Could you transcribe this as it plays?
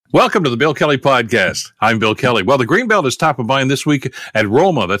Welcome to the Bill Kelly Podcast. I'm Bill Kelly. Well, the Greenbelt is top of mind this week at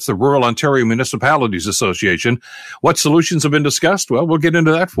ROMA. That's the Rural Ontario Municipalities Association. What solutions have been discussed? Well, we'll get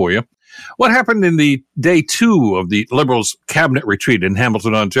into that for you. What happened in the day two of the Liberals' cabinet retreat in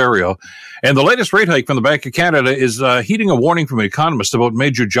Hamilton, Ontario? And the latest rate hike from the Bank of Canada is heeding a warning from economists about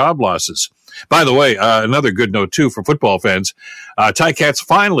major job losses. By the way, another good note, too, for football fans. Ticats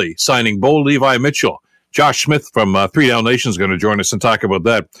finally signing Bo Levi Mitchell. Josh Smith from Three Down Nation is going to join us and talk about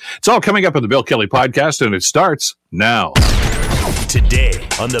that. It's all coming up on the Bill Kelly Podcast, and it starts now. Today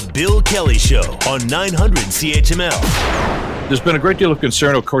on the Bill Kelly Show on 900 CHML. There's been a great deal of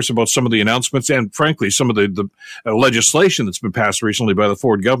concern, of course, about some of the announcements and, frankly, some of the legislation that's been passed recently by the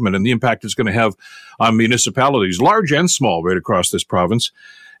Ford government and the impact it's going to have on municipalities, large and small, right across this province.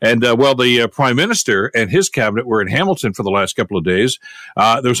 And while the Prime Minister and his cabinet were in Hamilton for the last couple of days,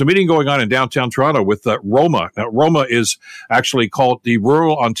 there was a meeting going on in downtown Toronto with ROMA. Now, ROMA is actually called the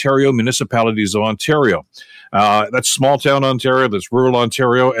Rural Ontario Municipalities of Ontario. That's small town Ontario, that's rural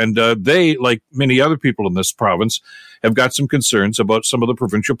Ontario, and they, like many other people in this province, have got some concerns about some of the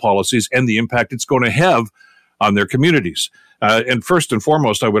provincial policies and the impact it's going to have on their communities. And first and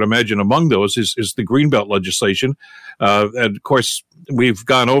foremost, I would imagine among those is the Greenbelt legislation. And of course, we've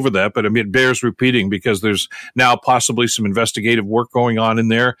gone over that, but I mean, it bears repeating because there's now possibly some investigative work going on in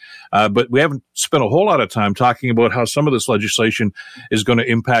there. But we haven't spent a whole lot of time talking about how some of this legislation is going to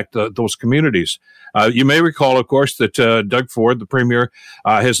impact those communities. You may recall, of course, that Doug Ford, the Premier,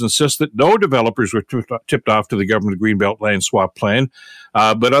 has insisted no developers were tipped off to the government Greenbelt land swap plan.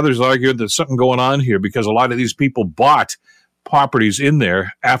 But others argued there's something going on here because a lot of these people bought properties in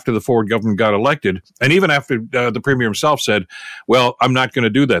there after the Ford government got elected, and even after the Premier himself said, well, I'm not going to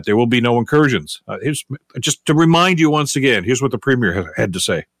do that. There will be no incursions. Just to remind you once again, here's what the Premier had to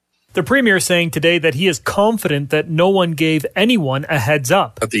say. The Premier is saying today that he is confident that no one gave anyone a heads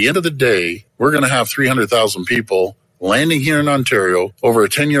up. At the end of the day, we're going to have 300,000 people landing here in Ontario. Over a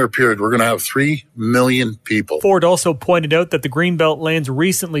 10-year period, we're going to have 3 million people. Ford also pointed out that the Greenbelt lands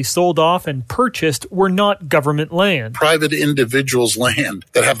recently sold off and purchased were not government land. Private individuals' land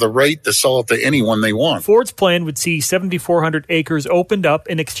that have the right to sell it to anyone they want. Ford's plan would see 7,400 acres opened up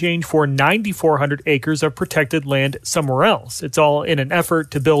in exchange for 9,400 acres of protected land somewhere else. It's all in an effort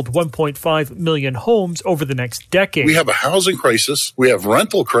to build 1.5 million homes over the next decade. We have a housing crisis. We have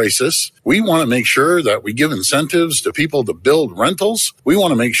rental crisis. We want to make sure that we give incentives to people to build rentals. We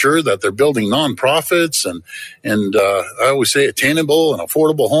want to make sure that they're building nonprofits and I always say attainable and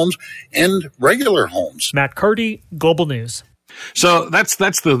affordable homes and regular homes. Matt Carty, Global News. So that's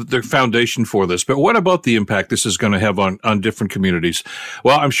the foundation for this. But what about the impact this is going to have on different communities?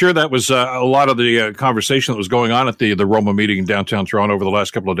 Well, I'm sure that was a lot of the conversation that was going on at the ROMA meeting in downtown Toronto over the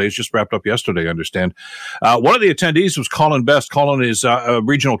last couple of days, just wrapped up yesterday, I understand. One of the attendees was Colin Best. Colin is a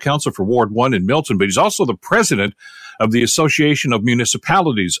regional council for Ward 1 in Milton, but he's also the president of the Association of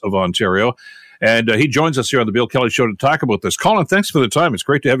Municipalities of Ontario. And he joins us here on the Bill Kelly Show to talk about this. Colin, thanks for the time. It's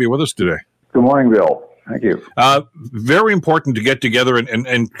great to have you with us today. Good morning, Bill. Thank you. Very important to get together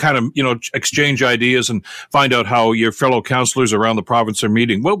and kind of, exchange ideas and find out how your fellow councillors around the province are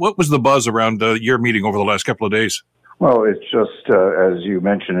meeting. What was the buzz around your meeting over the last couple of days? Well, it's just, as you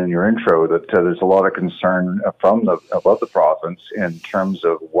mentioned in your intro, that there's a lot of concern about the province in terms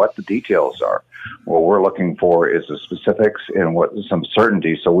of what the details are. What we're looking for is the specifics and some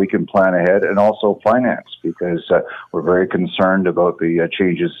certainty so we can plan ahead and also finance, because we're very concerned about the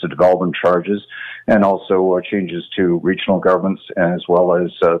changes to development charges and also changes to regional governments as well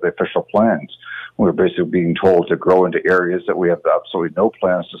as the official plans. We're basically being told to grow into areas that we have absolutely no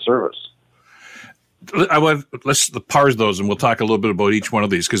plans to service. Let's parse those, and we'll talk a little bit about each one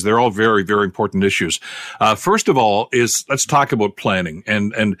of these because they're all very, very important issues. First of all, let's talk about planning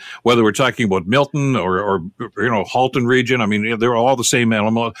and whether we're talking about Milton or Halton region. I mean, they're all the same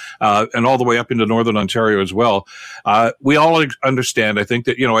animal, and all the way up into northern Ontario as well. We all understand, I think,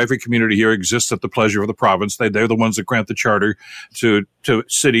 that every community here exists at the pleasure of the province. They're the ones that grant the charter to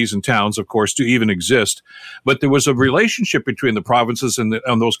cities and towns, of course, to even exist. But there was a relationship between the provinces and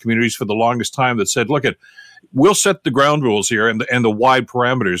those communities for the longest time that said, look, we'll set the ground rules here and the wide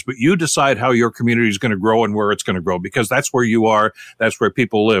parameters, but you decide how your community is going to grow and where it's going to grow, because that's where you are, that's where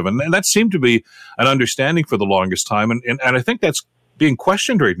people live. And that seemed to be an understanding for the longest time. And I think that's being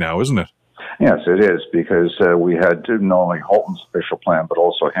questioned right now, isn't it? Yes, it is, because we had not only Halton's official plan, but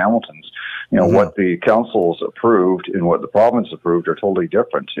also Hamilton's what the councils approved and what the province approved are totally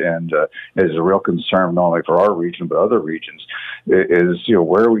different. And it is a real concern not only for our region but other regions. Is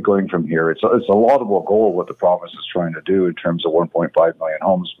where are we going from here? It's a laudable goal what the province is trying to do in terms of 1.5 million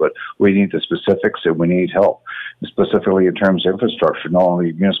homes, but we need the specifics and we need help, specifically in terms of infrastructure, not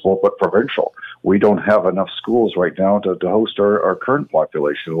only municipal but provincial. We don't have enough schools right now to host our current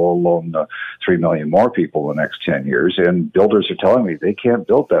population, let alone 3 million more people in the next 10 years. And builders are telling me they can't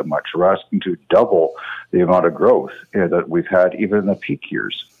build that much. They're asking to double the amount of growth that we've had even in the peak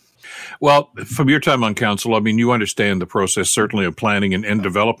years. Well, from your time on council, I mean, you understand the process, certainly of planning and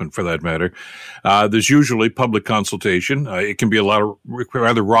development for that matter. There's usually public consultation. It can be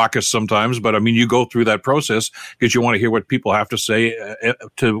rather raucous sometimes, but I mean, you go through that process because you want to hear what people have to say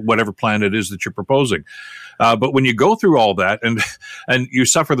to whatever plan it is that you're proposing. But when you go through all that and you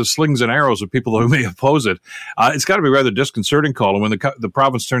suffer the slings and arrows of people who may oppose it, it's got to be rather disconcerting, Colin, when the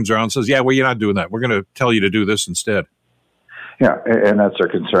province turns around and says, yeah, well, you're not doing that. We're going to tell you to do this instead. Yeah, and that's our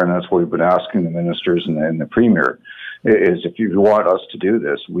concern. That's what we've been asking the ministers and the premier, is if you want us to do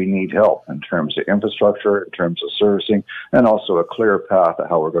this, we need help in terms of infrastructure, in terms of servicing, and also a clear path of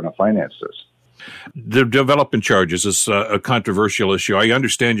how we're going to finance this. The development charges is a controversial issue. I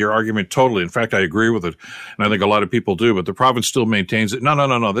understand your argument totally. In fact, I agree with it, and I think a lot of people do, but the province still maintains it.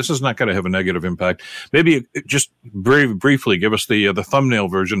 No, this is not going to have a negative impact. Maybe just very briefly give us the thumbnail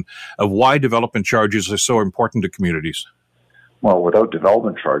version of why development charges are so important to communities. Well, without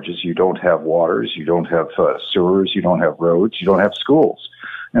development charges, you don't have waters, you don't have sewers, you don't have roads, you don't have schools.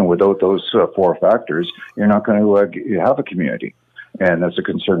 And without those four factors, you're not going to have a community. And that's a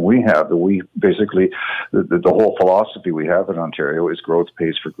concern we have. That we basically, the whole philosophy we have in Ontario is growth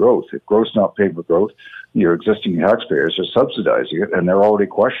pays for growth. If growth's not paid for growth, your existing taxpayers are subsidizing it, and they're already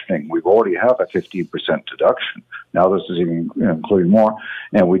questioning. We've already have a 15% deduction. Now this is even including more,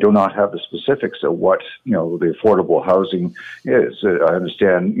 and we do not have the specifics of what the affordable housing is. I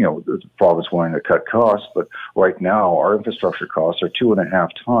understand the province wanting to cut costs, but right now our infrastructure costs are 2.5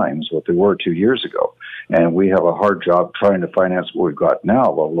 times what they were 2 years ago, and we have a hard job trying to finance what we've got now,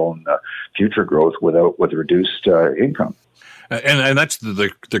 let alone future growth with reduced income. And that's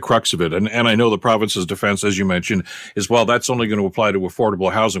the crux of it. And I know the province's defense, as you mentioned, is, well, that's only going to apply to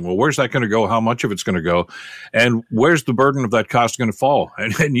affordable housing. Well, where's that going to go? How much of it's going to go? And where's the burden of that cost going to fall?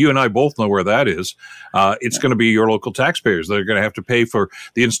 And you and I both know where that is. It's going to be your local taxpayers that are going to have to pay for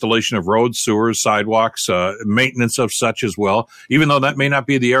the installation of roads, sewers, sidewalks, maintenance of such as well, even though that may not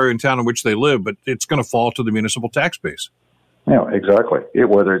be the area in town in which they live, but it's going to fall to the municipal tax base. Yeah, exactly.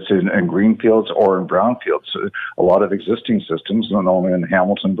 Whether it's in greenfields or in brownfields, a lot of existing systems, not only in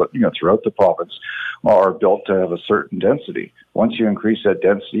Hamilton but throughout the province, are built to have a certain density. Once you increase that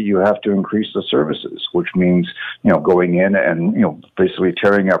density, you have to increase the services, which means going in and basically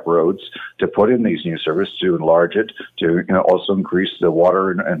tearing up roads to put in these new services, to enlarge it, to also increase the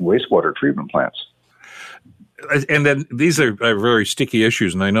water and wastewater treatment plants. And then these are very sticky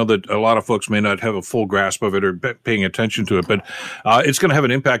issues, and I know that a lot of folks may not have a full grasp of it or paying attention to it, but it's going to have an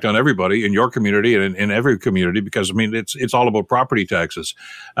impact on everybody in your community and in every community, because, I mean, it's all about property taxes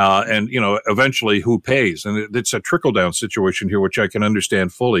and, eventually who pays. And it's a trickle-down situation here, which I can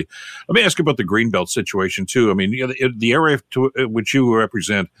understand fully. Let me ask you about the Greenbelt situation, too. I mean, the area which you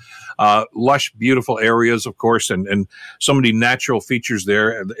represent, lush, beautiful areas, of course, and so many natural features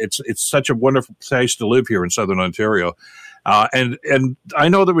there. It's such a wonderful place to live here in Southern Ontario. And I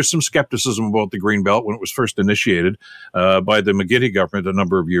know there was some skepticism about the Greenbelt when it was first initiated by the McGuinty government a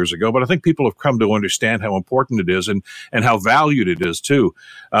number of years ago, but I think people have come to understand how important it is and how valued it is too.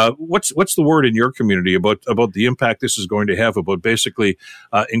 What's the word in your community about the impact this is going to have, about basically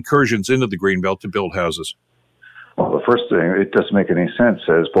incursions into the Greenbelt to build houses? Well, the first thing, it doesn't make any sense.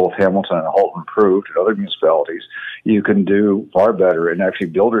 As both Hamilton and Halton proved, and other municipalities, you can do far better. And actually,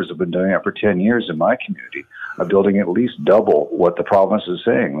 builders have been doing it for 10 years in my community, building at least double what the province is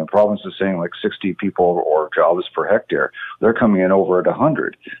saying. The province is saying like 60 people or jobs per hectare. They're coming in over at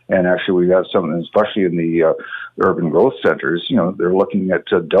 100. And actually, we have something, especially in the urban growth centers, they're looking at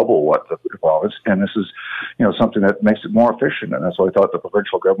double what the province. And this is, something that makes it more efficient. And that's why I thought the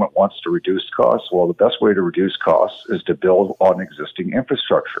provincial government wants to reduce costs. Well, the best way to reduce costs is to build on existing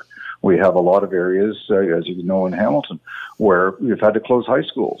infrastructure. We have a lot of areas, as you know, in Hamilton, where we've had to close high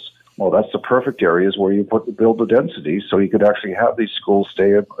schools. Well, that's the perfect areas where you build the density so you could actually have these schools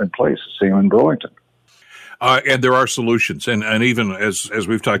stay in place. Same in Burlington. And there are solutions, and even as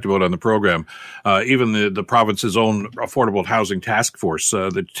we've talked about on the program, even the province's own affordable housing task force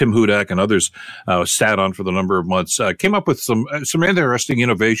that Tim Hudak and others sat on for the number of months came up with some interesting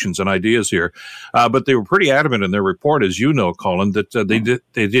innovations and ideas here. But they were pretty adamant in their report, as you know, Colin, that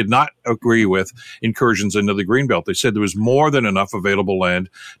they did not agree with incursions into the Greenbelt. They said there was more than enough available land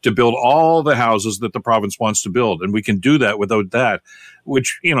to build all the houses that the province wants to build, and we can do that without that.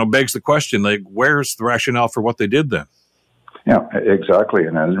 Which, begs the question, like, where's the rationale for what they did then? Yeah, exactly.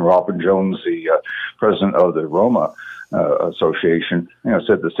 And then Robin Jones, the president of the Roma Association,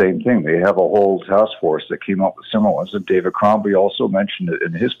 said the same thing. They have a whole task force that came up with similar ones. And David Crombie also mentioned it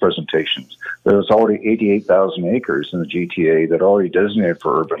in his presentations. There's already 88,000 acres in the GTA that are already designated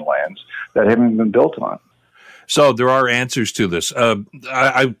for urban lands that haven't been built on. So there are answers to this.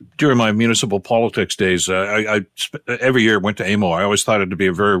 I during my municipal politics days, I every year went to AMO. I always thought it to be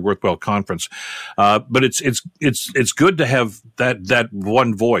a very worthwhile conference. But it's good to have that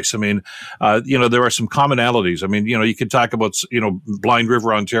one voice. I mean, there are some commonalities. I mean, you could talk about, Blind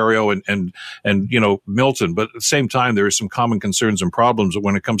River, Ontario and Milton, but at the same time, there are some common concerns and problems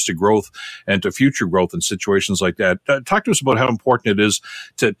when it comes to growth and to future growth in situations like that. Talk to us about how important it is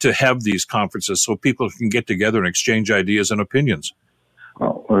to have these conferences so people can get together and exchange ideas and opinions.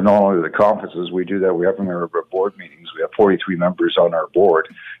 Well, not only the conferences, we do that. We have our board meetings. We have 43 members on our board,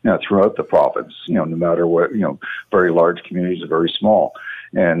 throughout the province, no matter what, very large communities or very small.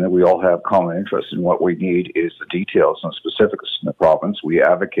 And we all have common interests, and what we need is the details and specifics in the province. We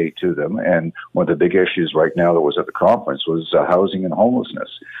advocate to them, and one of the big issues right now that was at the conference was housing and homelessness.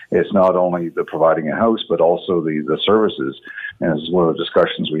 It's not only the providing a house, but also the services. And as one of the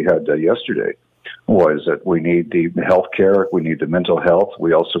discussions we had yesterday was that we need the health care, we need the mental health,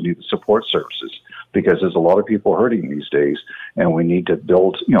 we also need the support services, because there's a lot of people hurting these days, and we need to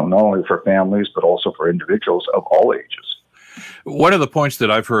build, not only for families, but also for individuals of all ages. One of the points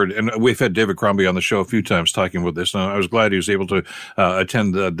that I've heard, and we've had David Crombie on the show a few times talking about this, and I was glad he was able to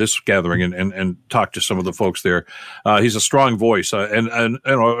attend this gathering and talk to some of the folks there. He's a strong voice and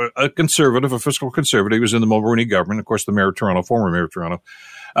a conservative, a fiscal conservative. He was in the Mulroney government, of course, the Mayor of Toronto, former Mayor of Toronto.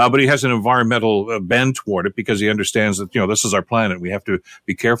 But he has an environmental bend toward it because he understands that, this is our planet. We have to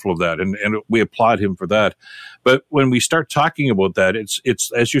be careful of that. And we applaud him for that. But when we start talking about that, it's,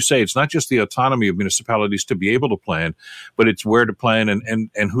 as you say, it's not just the autonomy of municipalities to be able to plan, but it's where to plan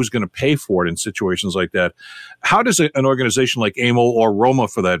and who's going to pay for it in situations like that. How does an organization like AMO or Roma,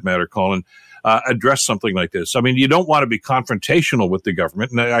 for that matter, Colin, address something like this? I mean, you don't want to be confrontational with the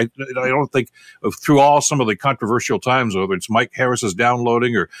government. And I don't think through all some of the controversial times, whether it's Mike Harris's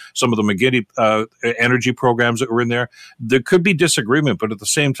downloading or some of the McGuinty energy programs that were in there could be disagreement. But at the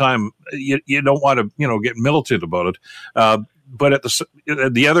same time, you don't want to, get militant about it. But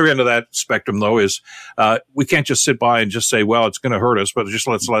at the other end of that spectrum, though, is we can't just sit by and just say, well, it's going to hurt us, but just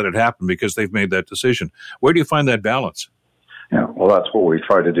let's let it happen because they've made that decision. Where do you find that balance? Yeah, well, that's what we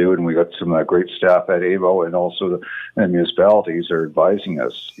try to do, and we got some great staff at AMO, and also the municipalities are advising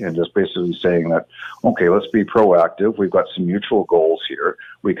us and just basically saying that, okay, let's be proactive. We've got some mutual goals here.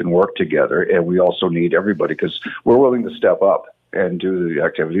 We can work together, and we also need everybody because we're willing to step up and do the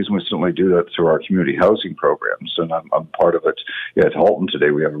activities. And we certainly do that through our community housing programs. And I'm part of it at Halton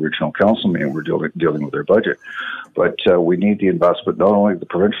today. We have a regional council meeting. We're dealing with their budget. But we need the investment, not only at the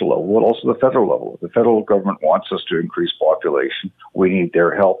provincial level, but also the federal level. The federal government wants us to increase population. We need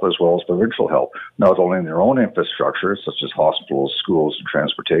their help as well as provincial help, not only in their own infrastructure, such as hospitals, schools, and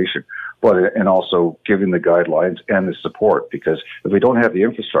transportation, but and also giving the guidelines and the support. Because if we don't have the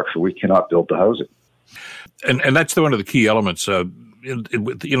infrastructure, we cannot build the housing. And that's one of the key elements. The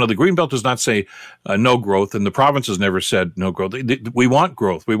Greenbelt does not say no growth, and the province has never said no growth. We want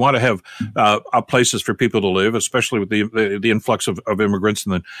growth. We want to have places for people to live, especially with the influx of immigrants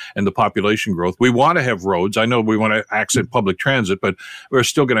and the population growth. We want to have roads. I know we want to access public transit, but we're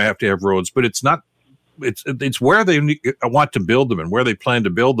still going to have roads. But it's not. It's where they want to build them and where they plan to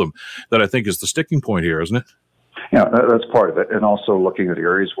build them that I think is the sticking point here, isn't it? Yeah, that's part of it. And also looking at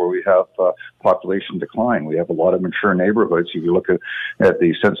areas where we have population decline. We have a lot of mature neighborhoods. If you look at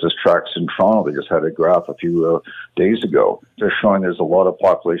the census tracts in Toronto, they just had a graph a few days ago. They're showing there's a lot of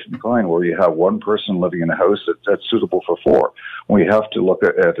population decline where you have one person living in a house that's suitable for four. We have to look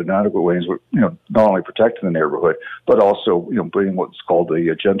at inadequate ways, not only protecting the neighborhood, but also, bringing what's called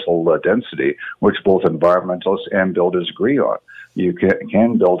the gentle density, which both environmentalists and builders agree on. You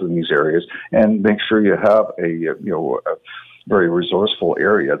can build in these areas and make sure you have a very resourceful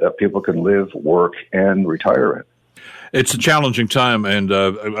area that people can live, work, and retire in. It's a challenging time, and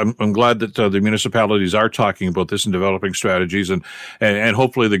I'm glad that the municipalities are talking about this and developing strategies, and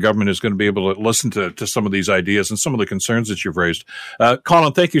hopefully the government is going to be able to listen to some of these ideas and some of the concerns that you've raised.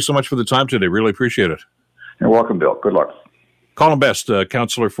 Colin, thank you so much for the time today. Really appreciate it. You're welcome, Bill. Good luck. Colin Best,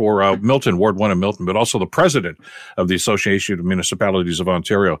 councillor for Milton, Ward 1 of Milton, but also the president of the Association of Municipalities of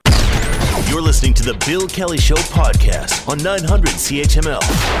Ontario. You're listening to the Bill Kelly Show podcast on 900 CHML.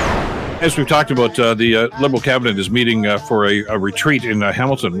 As we've talked about, the Liberal Cabinet is meeting for a retreat in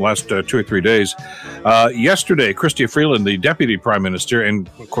Hamilton the last 2 or 3 days. Yesterday, Chrystia Freeland, the Deputy Prime Minister and,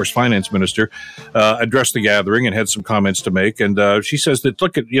 of course, Finance Minister, addressed the gathering and had some comments to make. And she says that,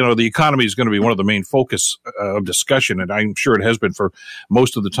 look, the economy is going to be one of the main focus of discussion, and I'm sure it has been for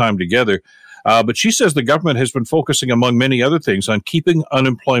most of the time together. But she says the government has been focusing, among many other things, on keeping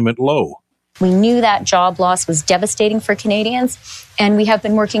unemployment low. We knew that job loss was devastating for Canadians, and we have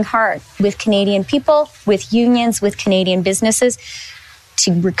been working hard with Canadian people, with unions, with Canadian businesses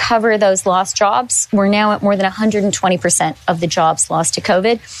to recover those lost jobs. We're now at more than 120% of the jobs lost to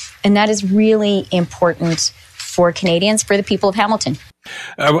COVID, and that is really important for Canadians, for the people of Hamilton.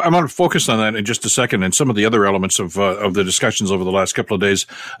 I want to focus on that in just a second and some of the other elements of the discussions over the last couple of days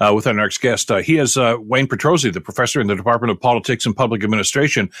with our next guest. He is Wayne Petrozzi, the professor in the Department of Politics and Public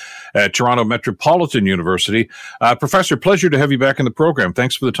Administration at Toronto Metropolitan University. Professor, pleasure to have you back in the program.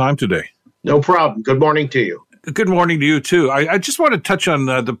 Thanks for the time today. No problem. Good morning to you. Good morning to you, too. I just want to touch on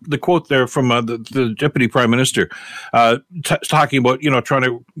the quote there from the Deputy Prime Minister talking about, trying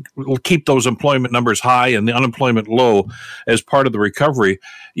to keep those employment numbers high and the unemployment low as part of the recovery.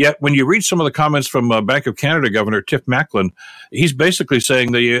 Yet when you read some of the comments from Bank of Canada Governor Tiff Macklem, he's basically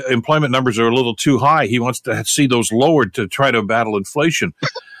saying the employment numbers are a little too high. He wants to see those lowered to try to battle inflation.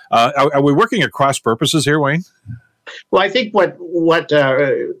 Are we working at cross purposes here, Wayne? Well, I think what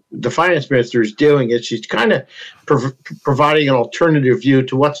the finance minister is doing is she's kind of providing an alternative view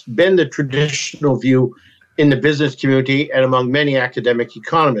to what's been the traditional view in the business community and among many academic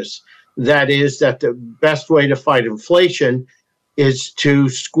economists. That is that the best way to fight inflation is to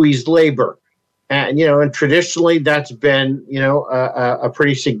squeeze labor. And traditionally that's been, a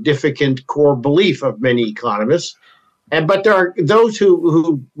pretty significant core belief of many economists. But there are those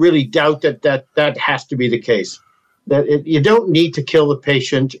who really doubt that has to be the case. That you don't need to kill the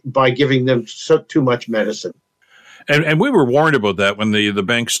patient by giving them too much medicine. And we were warned about that when the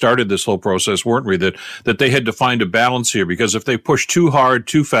bank started this whole process, weren't we? That they had to find a balance here, because if they push too hard,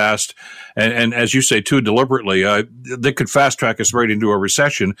 too fast, and as you say, too deliberately, they could fast track us right into a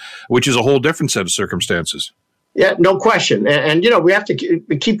recession, which is a whole different set of circumstances. Yeah, no question. And we have to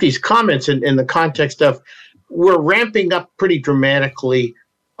keep these comments in the context of we're ramping up pretty dramatically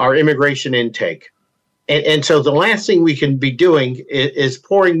our immigration intake. And so the last thing we can be doing is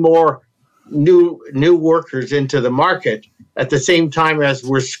pouring more new workers into the market at the same time as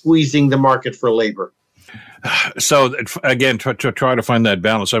we're squeezing the market for labor. So, again, to try to find that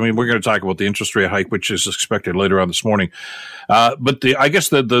balance. I mean, we're going to talk about the interest rate hike, which is expected later on this morning. But I guess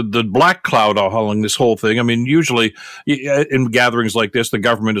the black cloud along this whole thing, I mean, usually in gatherings like this, the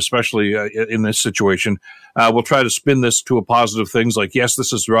government, especially in this situation, will try to spin this to a positive things like, yes,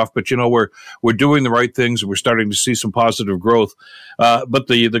 this is rough, but, we're doing the right things and we're starting to see some positive growth. But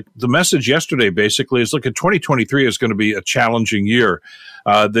the message yesterday basically is, look, 2023 is going to be a challenging year.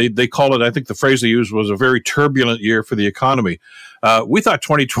 They call it, I think the phrase they used was a very turbulent year for the economy. We thought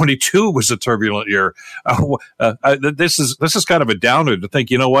 2022 was a turbulent year. This is kind of a downer to think,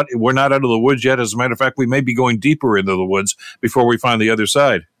 what, we're not out of the woods yet. As a matter of fact, we may be going deeper into the woods before we find the other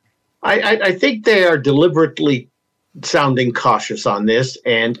side. I think they are deliberately sounding cautious on this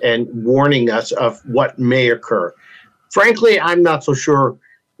and warning us of what may occur. Frankly, I'm not so sure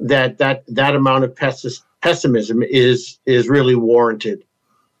that amount of pessimism is really warranted.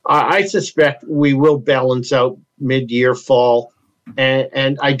 I suspect we will balance out mid-year fall,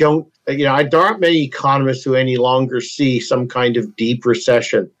 and I don't. There aren't many economists who any longer see some kind of deep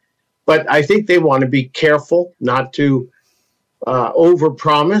recession, but I think they want to be careful not to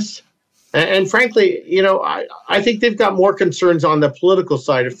overpromise. And frankly, I think they've got more concerns on the political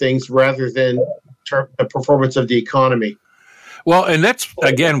side of things rather than the performance of the economy. Well, and that's,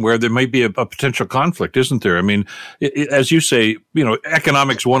 again, where there might be a potential conflict, isn't there? I mean, as you say,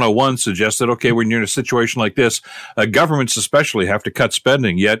 Economics 101 suggests that, okay, when you're in a situation like this, governments especially have to cut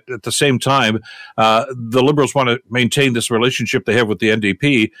spending. Yet, at the same time, the Liberals want to maintain this relationship they have with the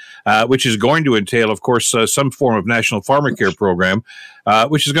NDP, which is going to entail, of course, some form of national pharmacare program.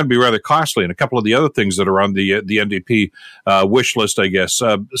 which is going to be rather costly, and a couple of the other things that are on the NDP wish list, I guess.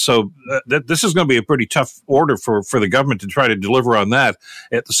 This is going to be a pretty tough order for the government to try to deliver on that.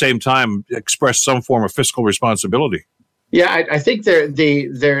 At the same time, express some form of fiscal responsibility. Yeah, I think their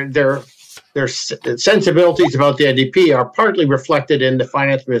sensibilities about the NDP are partly reflected in the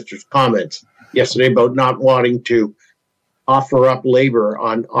finance minister's comments yesterday about not wanting to offer up labor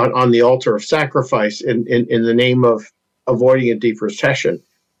on the altar of sacrifice in the name of avoiding a deep recession.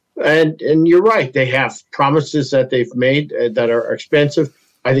 And you're right, they have promises that they've made that are expensive.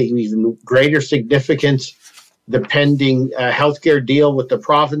 I think even greater significance, the pending healthcare deal with the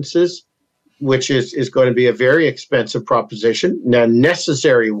provinces, which is going to be a very expensive proposition, a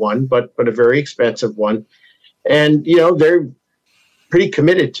necessary one, but a very expensive one. And, they're pretty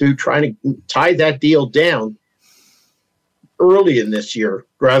committed to trying to tie that deal down early in this year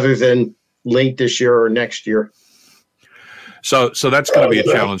rather than late this year or next year. So that's going to be a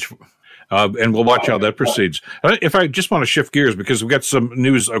challenge. And we'll watch how that proceeds. If I just want to shift gears, because we got some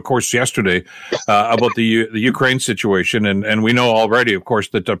news, of course, yesterday about the Ukraine situation, and we know already, of course,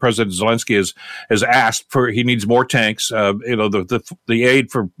 that President Zelensky has asked for. He needs more tanks. The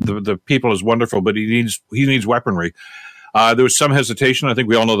aid for the people is wonderful, but he needs weaponry. There was some hesitation. I think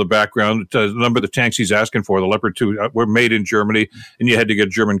we all know the background. The number of the tanks he's asking for, the Leopard 2, were made in Germany, and you had to get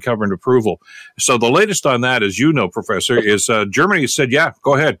German government approval. So the latest on that, as you know, Professor, is Germany said, yeah,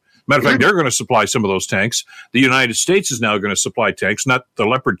 go ahead. Matter of fact, they're going to supply some of those tanks. The United States is now going to supply tanks, not the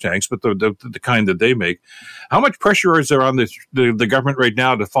Leopard tanks, but the kind that they make. How much pressure is there on the government right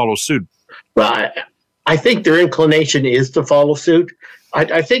now to follow suit? Well, I think their inclination is to follow suit.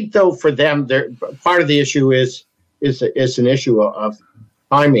 I think, though, for them, part of the issue is an issue of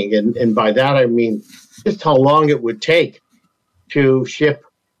timing. And by that, I mean just how long it would take to ship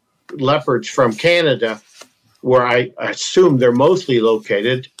Leopards from Canada, where I assume they're mostly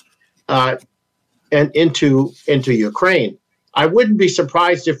located, and into Ukraine. I wouldn't be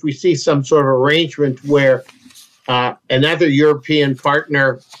surprised if we see some sort of arrangement where another European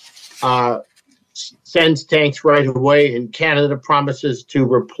partner sends tanks right away, and Canada promises to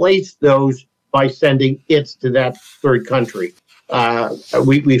replace those by sending it to that third country.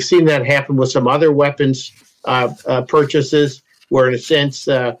 We've seen that happen with some other weapons purchases, where in a sense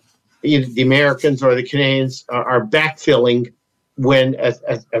either the Americans or the Canadians are backfilling when a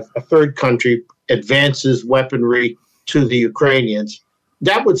third country advances weaponry to the Ukrainians.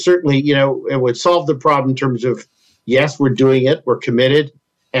 That would certainly, it would solve the problem in terms of, yes, we're doing it, we're committed,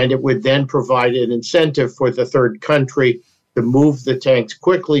 and it would then provide an incentive for the third country to move the tanks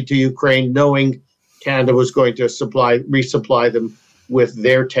quickly to Ukraine, knowing Canada was going to resupply them with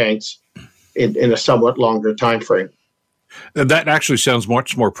their tanks in a somewhat longer time frame. And that actually sounds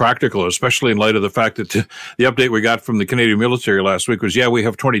much more practical, especially in light of the fact that the update we got from the Canadian military last week was, we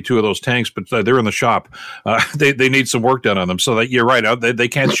have 22 of those tanks, but they're in the shop. They need some work done on them. So that you're right, they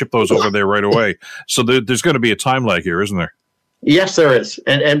can't ship those over there right away. So there's going to be a time lag here, isn't there? Yes, there is.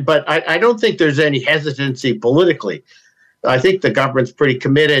 But I don't think there's any hesitancy politically. I think the government's pretty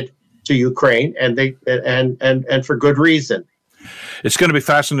committed to Ukraine, and for good reason. It's going to be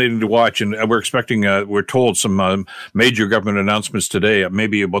fascinating to watch, and we're expecting, we're told, some major government announcements today,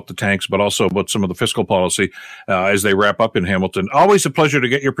 maybe about the tanks, but also about some of the fiscal policy as they wrap up in Hamilton. Always a pleasure to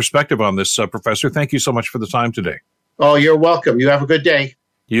get your perspective on this, Professor. Thank you so much for the time today. Oh, you're welcome. You have a good day.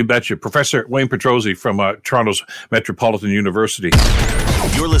 You betcha. Professor Wayne Petrozzi from Toronto's Metropolitan University.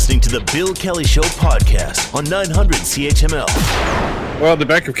 You're listening to the Bill Kelly Show podcast on 900 CHML. Well, the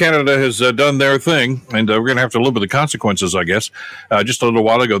Bank of Canada has done their thing, and we're going to have to live with the consequences, I guess. Just a little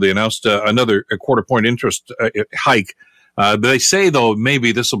while ago, they announced another quarter-point interest hike. They say, though,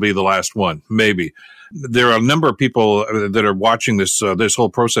 maybe this will be the last one. Maybe. There are a number of people that are watching this whole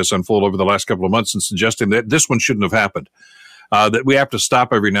process unfold over the last couple of months and suggesting that this one shouldn't have happened. That we have to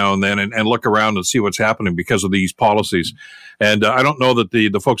stop every now and then and look around and see what's happening because of these policies. And I don't know that the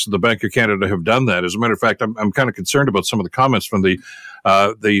folks at the Bank of Canada have done that. As a matter of fact, I'm kind of concerned about some of the comments from the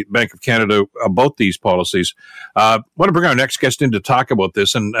Bank of Canada about these policies. I want to bring our next guest in to talk about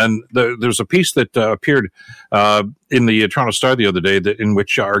this. And there's a piece that appeared in the Toronto Star the other day in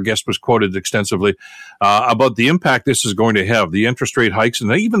which our guest was quoted extensively about the impact this is going to have, the interest rate hikes,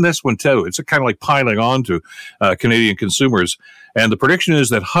 and even this one too. It's kind of like piling on to Canadian consumers. And the prediction is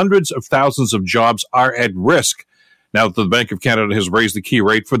that hundreds of thousands of jobs are at risk now that the Bank of Canada has raised the key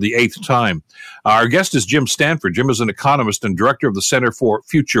rate for the 8th time. Our guest is Jim Stanford. Jim is an economist and director of the Center for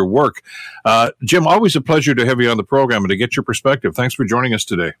Future Work. Jim, always a pleasure to have you on the program and to get your perspective. Thanks for joining us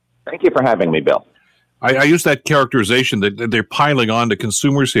today. Thank you for having me, Bill. I use that characterization that they're piling on to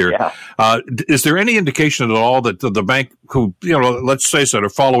consumers here. Yeah. Is there any indication at all that the bank, who, let's say so, are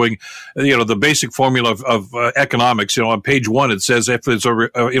following, the basic formula of economics? On page 1, it says if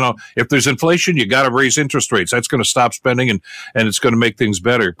there's inflation, you got to raise interest rates. That's going to stop spending and it's going to make things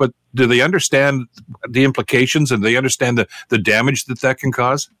better. But do they understand the implications, and they understand the damage that can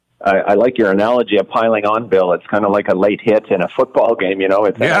cause? I like your analogy of piling on, Bill. It's kind of like a late hit in a football game. It's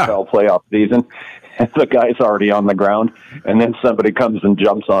NFL playoff season. The guy's already on the ground, and then somebody comes and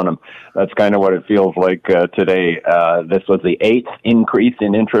jumps on him. That's kind of what it feels like today. This was the 8th increase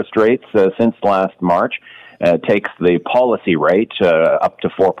in interest rates since last March. Takes the policy rate up to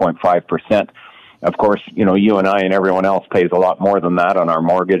 4.5%. Of course, you and I and everyone else pays a lot more than that on our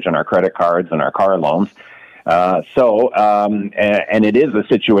mortgage and our credit cards and our car loans. And it is a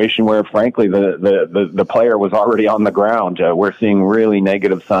situation where, frankly, the player was already on the ground. We're seeing really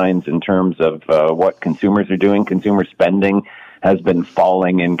negative signs in terms of what consumers are doing. Consumer spending has been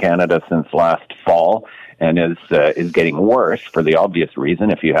falling in Canada since last fall, and is getting worse for the obvious reason.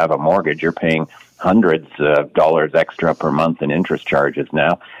 If you have a mortgage, you're paying hundreds of dollars extra per month in interest charges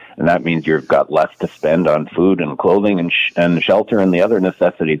now, and that means you've got less to spend on food and clothing and shelter and the other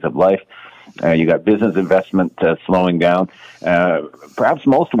necessities of life. You got business investment slowing down. Perhaps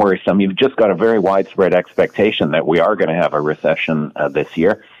most worrisome, you've just got a very widespread expectation that we are going to have a recession this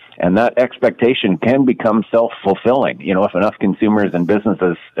year. And that expectation can become self-fulfilling. If enough consumers and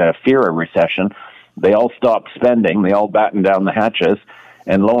businesses fear a recession, they all stop spending, they all batten down the hatches,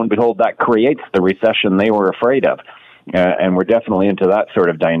 and lo and behold, that creates the recession they were afraid of. And we're definitely into that sort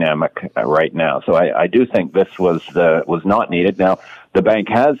of dynamic right now. So I do think this was not needed. Now, the bank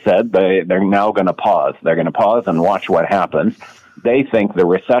has said they're now going to pause. They're going to pause and watch what happens. They think the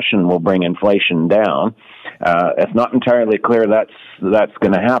recession will bring inflation down. It's not entirely clear that's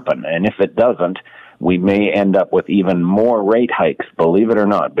going to happen. And if it doesn't, we may end up with even more rate hikes, believe it or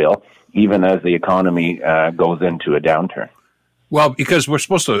not, Bill, even as the economy goes into a downturn. Well, because we're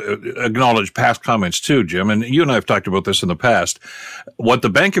supposed to acknowledge past comments too, Jim, and you and I have talked about this in the past. What the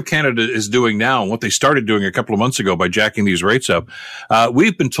Bank of Canada is doing now, and what they started doing a couple of months ago by jacking these rates up,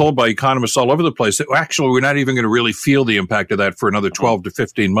 we've been told by economists all over the place that actually we're not even going to really feel the impact of that for another 12 to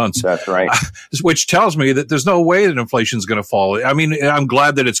 15 months. That's right. Which tells me that there's no way that inflation is going to fall. I mean, I'm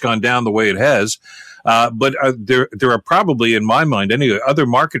glad that it's gone down the way it has. But there are probably, in my mind, any other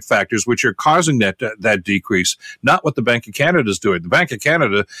market factors which are causing that decrease, not what the Bank of Canada is doing. The Bank of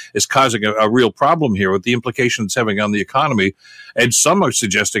Canada is causing a real problem here with the implications it's having on the economy. And some are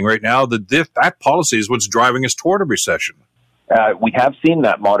suggesting right now that that policy is what's driving us toward a recession. We have seen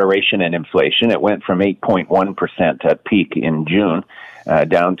that moderation in inflation. It went from 8.1% at peak in June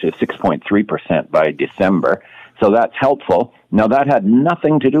down to 6.3% by December. So that's helpful. Now, that had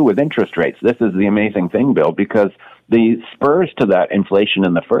nothing to do with interest rates. This is the amazing thing, Bill, because the spurs to that inflation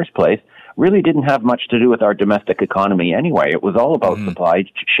in the first place really didn't have much to do with our domestic economy anyway. It was all about supply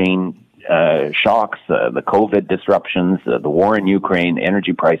chain shocks, the COVID disruptions, the war in Ukraine,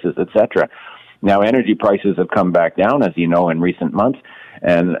 energy prices, etc. Now, energy prices have come back down, as you know, in recent months,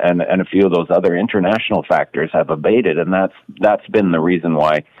 and a few of those other international factors have abated, and that's been the reason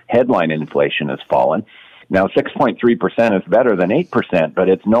why headline inflation has fallen. Now, 6.3% is better than 8%, but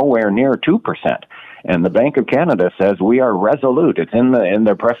it's nowhere near 2%. And the Bank of Canada says we are resolute. It's in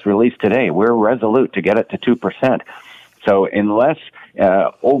their press release today. We're resolute to get it to 2%. So unless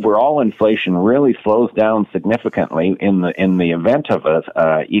overall inflation really slows down significantly in the event of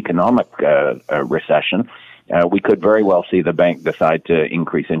an economic recession, we could very well see the bank decide to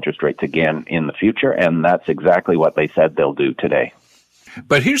increase interest rates again in the future, and that's exactly what they said they'll do today.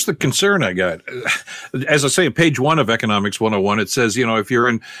 But here's the concern I got. As I say, page 1 of Economics 101, it says, if you're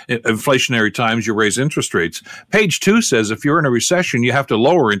in inflationary times, you raise interest rates. Page 2 says if you're in a recession, you have to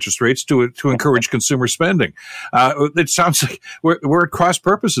lower interest rates to encourage consumer spending. It sounds like we're at cross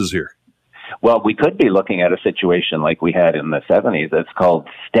purposes here. Well, we could be looking at a situation like we had in the 70s. That's called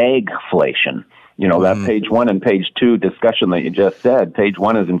stagflation. That page 1 and page 2 discussion that you just said. Page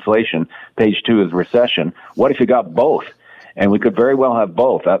 1 is inflation. Page 2 is recession. What if you got both? And we could very well have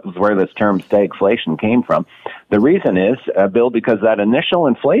both. That was where this term stagflation came from. The reason is, Bill, because that initial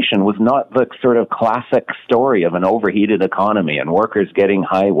inflation was not the sort of classic story of an overheated economy and workers getting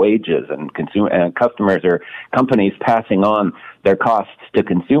high wages and customers or companies passing on their costs to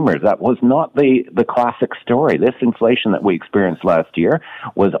consumers. That was not the classic story. This inflation that we experienced last year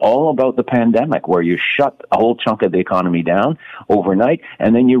was all about the pandemic, where you shut a whole chunk of the economy down overnight,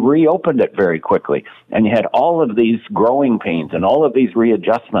 and then you reopened it very quickly. And you had all of these growing pains and all of these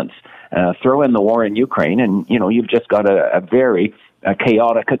readjustments. Throw in the war in Ukraine, and you've just got a very a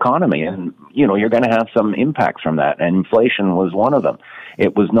chaotic economy. And, you're going to have some impacts from that. And inflation was one of them.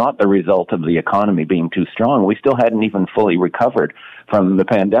 It was not the result of the economy being too strong. We still hadn't even fully recovered from the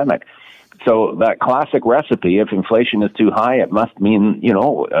pandemic. So that classic recipe, if inflation is too high, it must mean,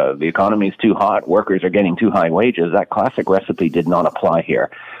 the economy is too hot, workers are getting too high wages. That classic recipe did not apply here.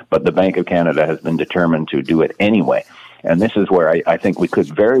 But the Bank of Canada has been determined to do it anyway. And this is where I think we could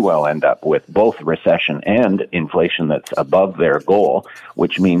very well end up with both recession and inflation that's above their goal,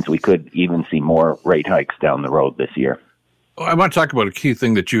 which means we could even see more rate hikes down the road this year. I want to talk about a key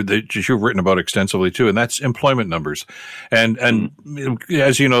thing that you've written about extensively too, and that's employment numbers. And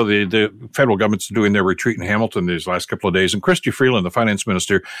as you know, the federal government's doing their retreat in Hamilton these last couple of days, and Chrystia Freeland, the finance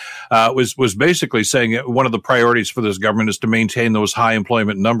minister, was basically saying one of the priorities for this government is to maintain those high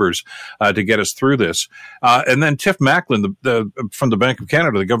employment numbers to get us through this. And then Tiff Macklem, from the Bank of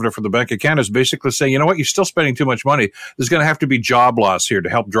Canada, the governor from the Bank of Canada, is basically saying, you know what, you're still spending too much money. There's going to have to be job loss here to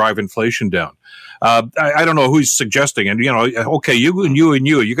help drive inflation down. I don't know who's suggesting, and okay, you're going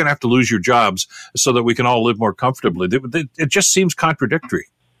to have to lose your jobs so that we can all live more comfortably. It just seems contradictory.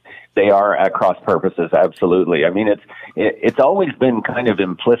 They are at cross purposes, absolutely. I mean, it's always been kind of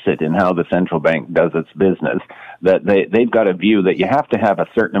implicit in how the central bank does its business that they've got a view that you have to have a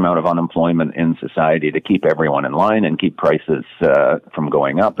certain amount of unemployment in society to keep everyone in line and keep prices from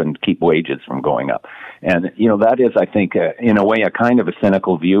going up and keep wages from going up. And, that is, I think, in a way, a kind of a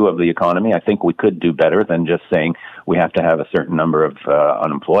cynical view of the economy. I think we could do better than just saying we have to have a certain number of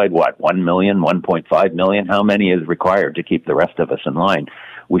unemployed. 1 million, 1.5 million? How many is required to keep the rest of us in line?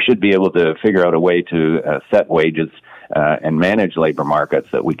 We should be able to figure out a way to set wages and manage labor markets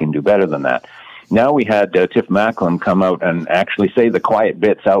that we can do better than that. Now we had Tiff Macklem come out and actually say the quiet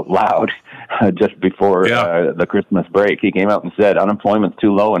bits out loud just before the Christmas break. He came out and said, unemployment's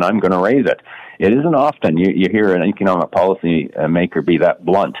too low and I'm going to raise it. It isn't often you hear an economic policy maker be that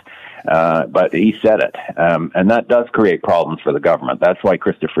blunt, but he said it. And that does create problems for the government. That's why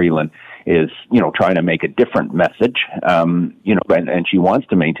Chrystia Freeland is, trying to make a different message, and she wants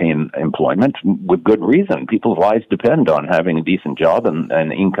to maintain employment with good reason. People's lives depend on having a decent job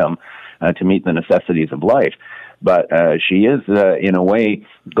and income to meet the necessities of life. But she is, in a way,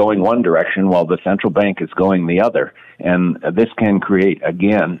 going one direction while the central bank is going the other. And this can create,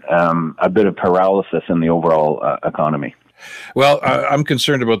 again, a bit of paralysis in the overall economy. Well, I'm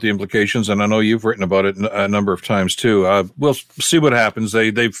concerned about the implications, and I know you've written about it a number of times too. We'll see what happens.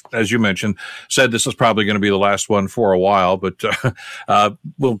 They've, as you mentioned, said this is probably going to be the last one for a while, but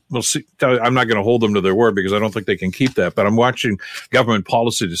we'll see. I'm not going to hold them to their word because I don't think they can keep that. But I'm watching government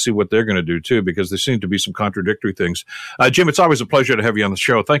policy to see what they're going to do too, because there seem to be some contradictory things. Jim, it's always a pleasure to have you on the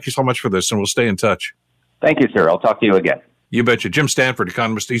show. Thank you so much for this, and we'll stay in touch. Thank you, sir. I'll talk to you again. You betcha. Jim Stanford,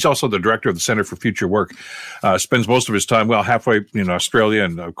 economist. He's also the director of the Center for Future Work. Spends most of his time, halfway in Australia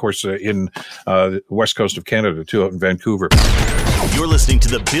and, of course, in the west coast of Canada, too, out in Vancouver. You're listening to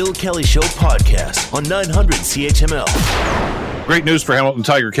the Bill Kelly Show podcast on 900 CHML. Great news for Hamilton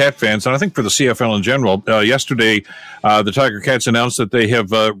Tiger Cat fans, and I think for the CFL in general. Yesterday, the Tiger Cats announced that they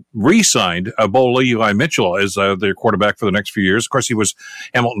have re-signed Bo Levi Mitchell as their quarterback for the next few years. Of course, he was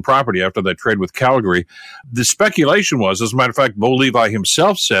Hamilton property after that trade with Calgary. The speculation was, as a matter of fact, Bo Levi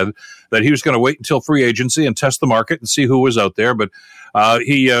himself said that he was going to wait until free agency and test the market and see who was out there, but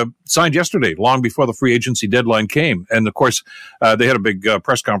he signed yesterday, long before the free agency deadline came. And, of course, they had a big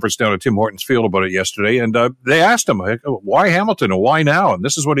press conference down at Tim Hortons Field about it yesterday, and they asked him, why Hamilton and why now? And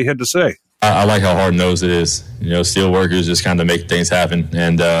this is what he had to say. I like how hard-nosed it is. Steel workers just kind of make things happen.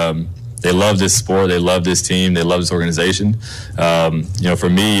 And they love this sport. They love this team. They love this organization. For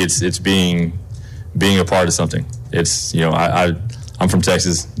me, it's being a part of something. It's, I'm from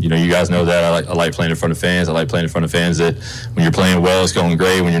Texas. You guys know that. I like playing in front of fans. I like playing in front of fans that when you're playing well, it's going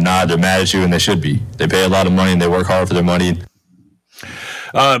great. When you're not, they're mad at you, and they should be. They pay a lot of money, and they work hard for their money.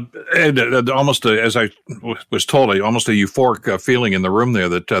 And almost, as I was told, almost a euphoric feeling in the room there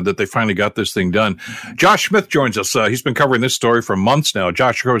that they finally got this thing done. Josh Smith joins us. He's been covering this story for months now.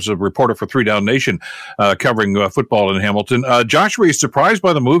 Josh is a reporter for 3 Down Nation, covering football in Hamilton. Josh, were you surprised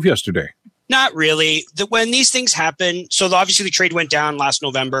by the move yesterday? Not really. When these things happen, so obviously the trade went down last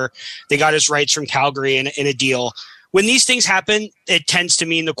November. They got his rights from Calgary in a deal. When these things happen, it tends to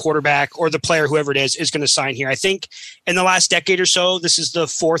mean the quarterback or the player, whoever it is going to sign here. I think in the last decade or so, this is the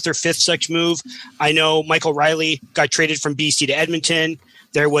 4th or 5th such move. I know Michael Riley got traded from BC to Edmonton.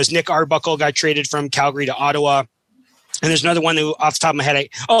 There was Nick Arbuckle got traded from Calgary to Ottawa. And there's another one who, off the top of my head,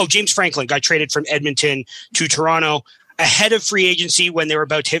 James Franklin got traded from Edmonton to Toronto. Ahead of free agency, when they were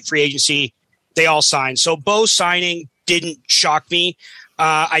about to hit free agency, they all signed. So Bo signing didn't shock me.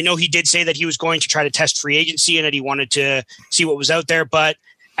 I know he did say that he was going to try to test free agency and that he wanted to see what was out there. But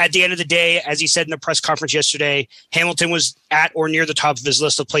at the end of the day, as he said in the press conference yesterday, Hamilton was at or near the top of his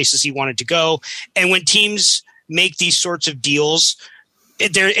list of places he wanted to go. And when teams make these sorts of deals,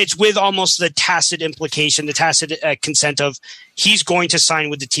 it's with almost the tacit implication, the tacit consent of he's going to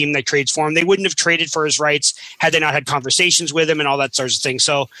sign with the team that trades for him. They wouldn't have traded for his rights had they not had conversations with him and all that sorts of thing.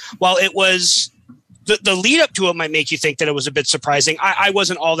 So while it was the lead up to it might make you think that it was a bit surprising, I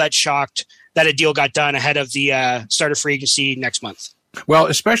wasn't all that shocked that a deal got done ahead of the start of free agency next month. Well,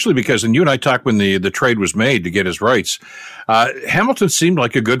 especially because, and you and I talked when the trade was made to get his rights, Hamilton seemed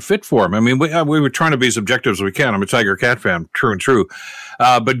like a good fit for him. I mean, we were trying to be as objective as we can. I'm a Tiger Cat fan, true and true.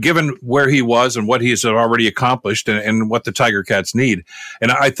 But given where he was and what he's already accomplished and what the Tiger Cats need,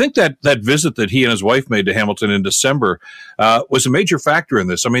 and I think that visit that he and his wife made to Hamilton in December was a major factor in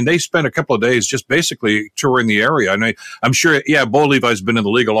this. I mean, they spent a couple of days just basically touring the area. And I'm sure, Bo Levi's been in the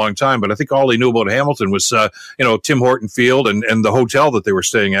league a long time, but I think all he knew about Hamilton was, Tim Horton Field and the hotel that they were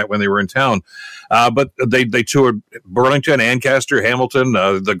staying at when they were in town. But they toured Burlington, Ancaster, Hamilton,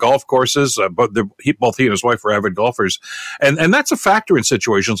 the golf courses. Both he and his wife were avid golfers. And that's a factor in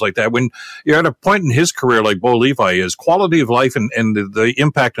situations like that. When you're at a point in his career like Bo Levi is, quality of life and the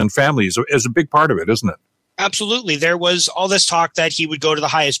impact on families is a big part of it, isn't it? Absolutely. There was all this talk that he would go to the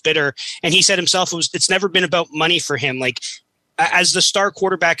highest bidder. And he said himself, it's never been about money for him. Like, as the star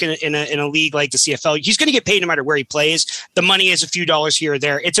quarterback in a league like the CFL, he's going to get paid no matter where he plays. The money is a few dollars here or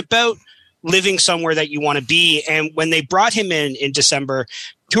there. It's about living somewhere that you want to be. And when they brought him in December,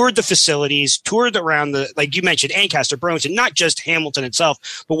 toured the facilities, toured around like you mentioned, Ancaster, Burlington, not just Hamilton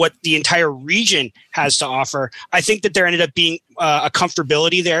itself, but what the entire region has to offer. I think that there ended up being a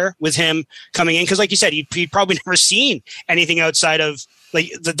comfortability there with him coming in. Cause like you said, he'd probably never seen anything outside of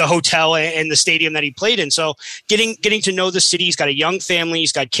like the hotel and the stadium that he played in. So getting to know the city, he's got a young family,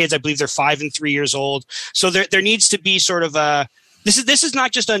 he's got kids. I believe they're 5 and 3 years old. So there needs to be sort of this is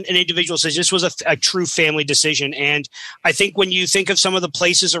not just an individual decision. This was a true family decision. And I think when you think of some of the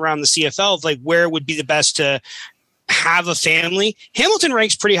places around the CFL, like where would be the best to have a family, Hamilton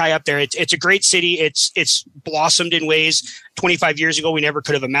ranks pretty high up there. It's a great city. It's blossomed in ways 25 years ago we never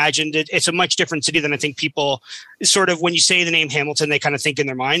could have imagined it. It's a much different city than I think people sort of, when you say the name Hamilton, they kind of think in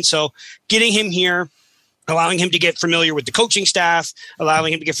their mind. So getting him here, allowing him to get familiar with the coaching staff,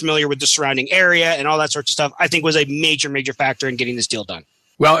 allowing him to get familiar with the surrounding area and all that sorts of stuff, I think was a major, major factor in getting this deal done.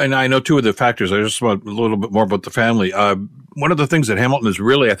 Well, and I know two of the factors. I just want a little bit more about the family. One of the things that Hamilton has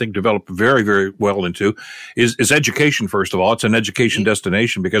really, I think, developed very, very well into is education, first of all. It's an education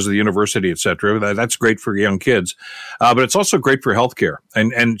destination because of the university, et cetera. That's great for young kids. But it's also great for healthcare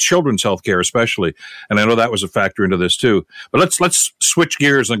and children's healthcare especially. And I know that was a factor into this too. But let's switch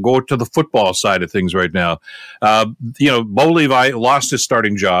gears and go to the football side of things right now. Bo Levi lost his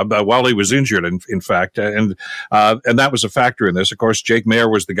starting job while he was injured, in fact. And that was a factor in this. Of course, Jake Mayer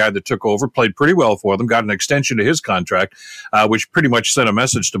was the guy that took over, played pretty well for them, got an extension to his contract, which pretty much sent a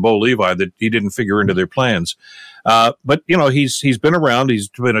message to Bo Levi that he didn't figure into their plans. But he's been around. He's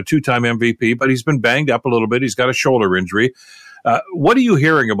been a 2-time MVP, but he's been banged up a little bit. He's got a shoulder injury. What are you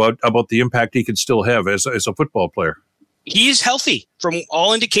hearing about the impact he can still have as a football player? He's healthy. From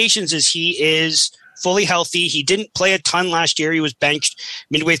all indications, he is fully healthy. He didn't play a ton last year. He was benched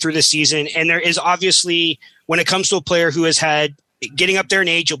midway through the season. And there is obviously, when it comes to a player who has had getting up there in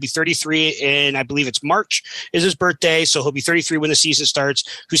age, he'll be 33 in, I believe it's March is his birthday. So he'll be 33 when the season starts,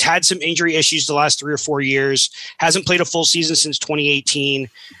 who's had some injury issues the last 3 or 4 years, hasn't played a full season since 2018.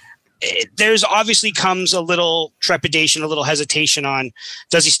 There's obviously comes a little trepidation, a little hesitation on,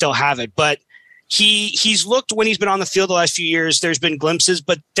 does he still have it? But he's looked, when he's been on the field the last few years, there's been glimpses,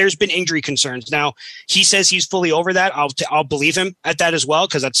 but there's been injury concerns. Now he says he's fully over that. I'll believe him at that as well.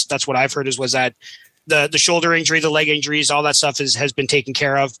 Cause that's what I've heard was that the shoulder injury, the leg injuries, all that stuff has been taken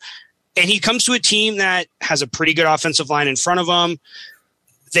care of. And he comes to a team that has a pretty good offensive line in front of him.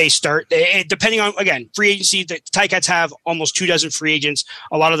 They start, depending on, again, free agency, the Ticats have almost 24 free agents,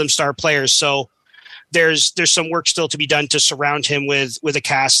 a lot of them star players. So there's some work still to be done to surround him with a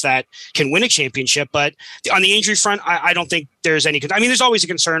cast that can win a championship. But on the injury front, I don't think there's any, I mean, there's always a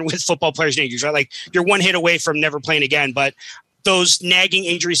concern with football players and injuries, right? Like you're one hit away from never playing again, but those nagging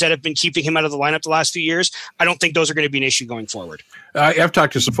injuries that have been keeping him out of the lineup the last few years, I don't think those are going to be an issue going forward. I've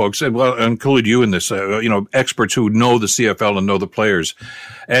talked to some folks, and well, include you in this, experts who know the CFL and know the players.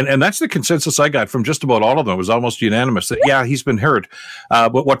 And that's the consensus I got from just about all of them. It was almost unanimous that, yeah, he's been hurt,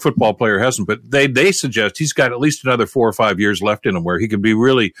 but what football player hasn't? But they suggest he's got at least another 4 or 5 years left in him where he could be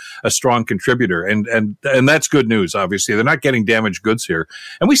really a strong contributor. And that's good news, obviously. They're not getting damaged goods here.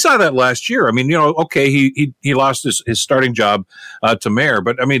 And we saw that last year. I mean, okay, he lost his starting job to Mayer.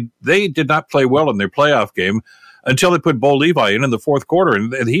 But, I mean, they did not play well in their playoff game until they put Bo Levi in the fourth quarter.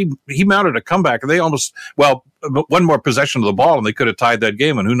 And he mounted a comeback. They almost, one more possession of the ball, and they could have tied that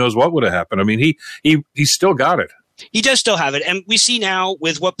game, and who knows what would have happened. I mean, he still got it. He does still have it. And we see now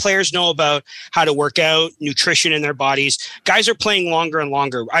with what players know about how to work out, nutrition in their bodies, guys are playing longer and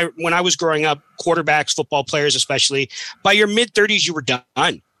longer. When I was growing up, quarterbacks, football players especially, by your mid-30s, you were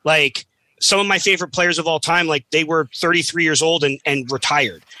done. Like, some of my favorite players of all time, like, they were 33 years old and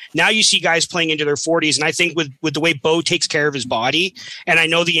retired. Now you see guys playing into their 40s. And I think with the way Bo takes care of his body, and I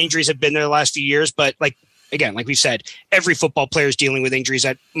know the injuries have been there the last few years, but again, like we said, every football player is dealing with injuries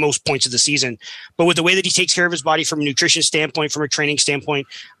at most points of the season. But with the way that he takes care of his body from a nutrition standpoint, from a training standpoint,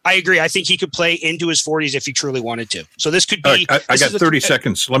 I agree. I think he could play into his 40s if he truly wanted to. So this could be. I got 30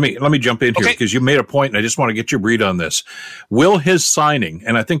 seconds. Let me jump in here because you made a point, and I just want to get your read on this. Will his signing,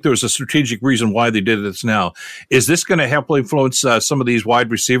 and I think there was a strategic reason why they did this now, is this going to help influence some of these wide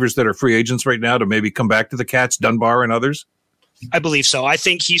receivers that are free agents right now to maybe come back to the Cats, Dunbar and others? I believe so. I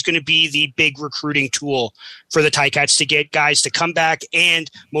think he's going to be the big recruiting tool for the Ticats to get guys to come back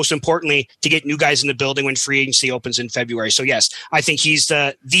and, most importantly, to get new guys in the building when free agency opens in February. So, yes, I think he's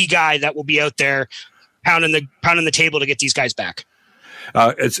the guy that will be out there pounding the table to get these guys back.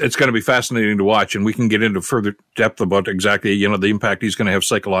 It's going to be fascinating to watch, and we can get into further depth about exactly, the impact he's going to have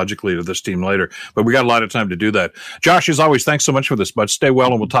psychologically to this team later. But we got a lot of time to do that. Josh, as always, thanks so much for this, bud. Stay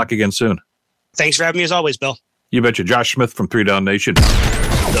well, and we'll talk again soon. Thanks for having me as always, Bill. You betcha. Josh Smith from 3 Down Nation.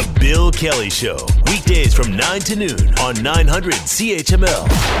 The Bill Kelly Show, weekdays from 9 to noon on 900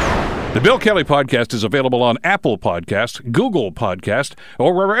 CHML. The Bill Kelly Podcast is available on Apple Podcast, Google Podcast,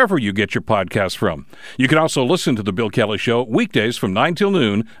 or wherever you get your podcasts from. You can also listen to The Bill Kelly Show weekdays from 9 till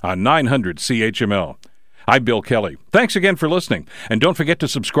noon on 900 CHML. I'm Bill Kelly. Thanks again for listening. And don't forget to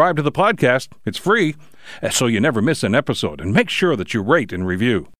subscribe to the podcast. It's free, so you never miss an episode. And make sure that you rate and review.